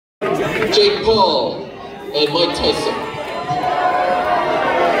Jake Paul, and Mike Tyson.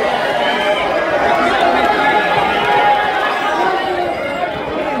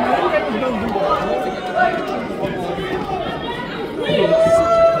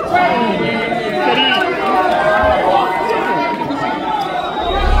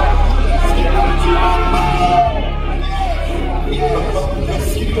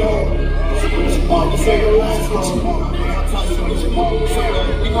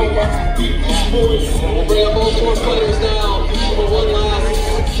 We'll bring up all four fighters now for one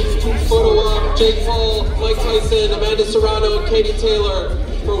last photo op. Jake Paul, Mike Tyson, Amanda Serrano, and Katie Taylor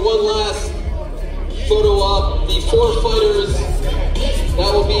for one last photo op. The four fighters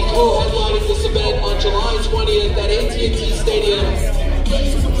that will be co-headlining this event on July 20th at AT&T Stadium.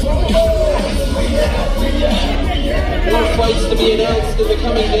 More fights to be announced in the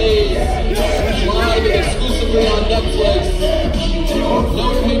coming days, live and exclusively on Netflix.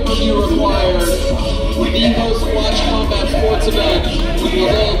 No pay-per-view required. The most watched combat sports event of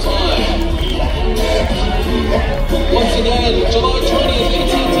all time. Once again, July 20th,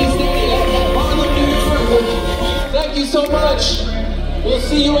 AT&T Stadium, Harlem, New York. Thank you so much. We'll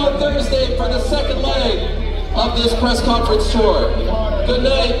see you on Thursday for the second leg of this press conference tour. Good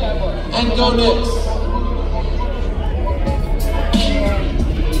night, and go Knicks.